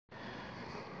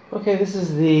Okay, this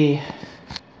is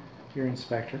your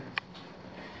inspector.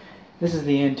 This is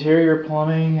the interior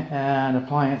plumbing and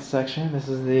appliance section. This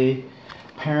is the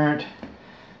parent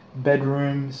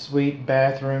bedroom, suite,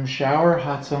 bathroom, shower.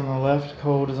 Hot's on the left,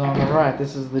 cold is on the right.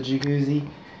 This is the jacuzzi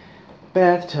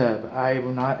bathtub. I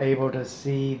was not able to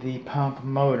see the pump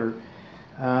motor.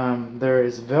 There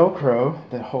is Velcro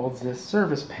that holds this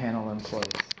service panel in place.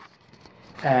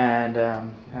 And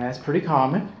that's pretty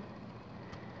common.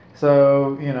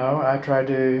 So, I tried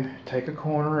to take a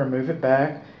corner and move it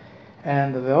back,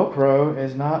 and the Velcro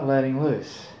is not letting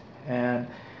loose. And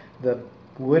the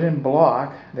wooden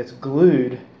block that's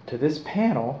glued to this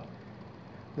panel,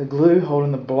 the glue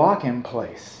holding the block in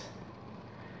place,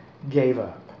 gave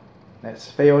up.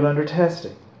 That's failed under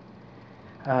testing.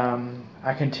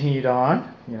 I continued on,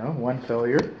 one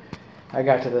failure. I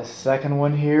got to the second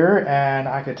one here, and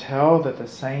I could tell that the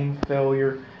same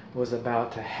failure was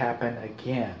about to happen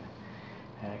again.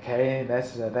 Okay,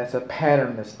 that's a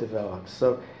pattern that's developed.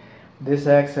 So this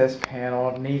access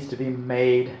panel needs to be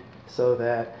made so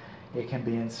that it can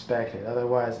be inspected.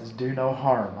 Otherwise, it's do no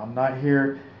harm. I'm not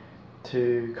here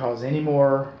to cause any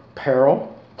more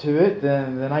peril to it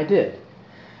than I did.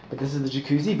 But this is the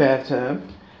jacuzzi bathtub,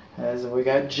 as we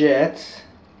got jets.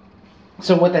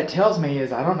 So what that tells me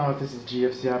is I don't know if this is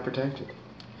GFCI protected.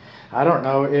 I don't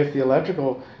know if the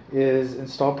electrical is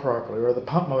installed properly, or the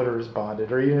pump motor is bonded,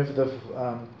 or even if the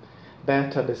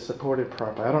bathtub is supported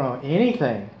properly. I don't know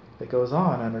anything that goes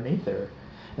on underneath there.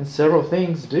 And several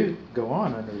things do go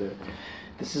on under there.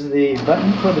 This is the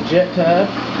button for the jet tub,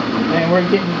 and we're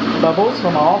getting bubbles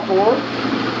from all four.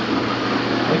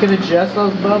 We can adjust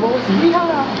those bubbles.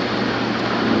 Yeehaw!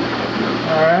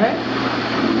 Alright.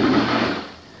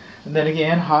 And then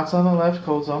again, hot's on the left,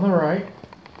 cold's on the right.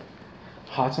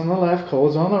 Hot's on the left,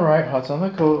 cold's on the right, hot's on the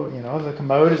cold. The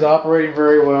commode is operating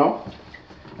very well.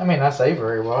 I say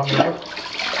very well.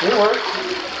 It works.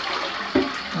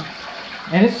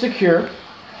 And it's secure.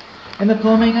 And the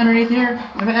plumbing underneath here,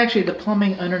 actually the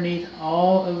plumbing underneath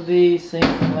all of these sinks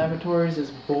and lavatories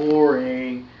is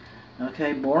boring.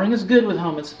 Okay, boring is good with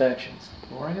home inspections.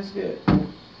 Boring is good.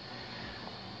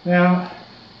 Now,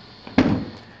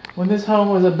 when this home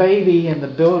was a baby in the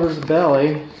builder's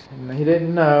belly, and he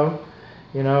didn't know,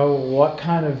 what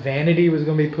kind of vanity was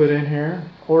going to be put in here,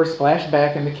 or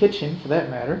splashback in the kitchen for that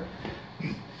matter.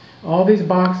 All these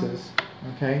boxes,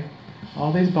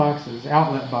 all these boxes,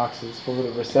 outlet boxes for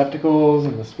the receptacles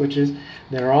and the switches,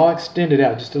 they're all extended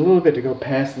out just a little bit to go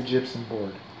past the gypsum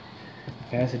board.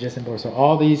 Okay, that's the gypsum board. So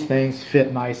all these things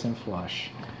fit nice and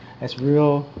flush. That's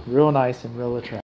real nice and real attractive.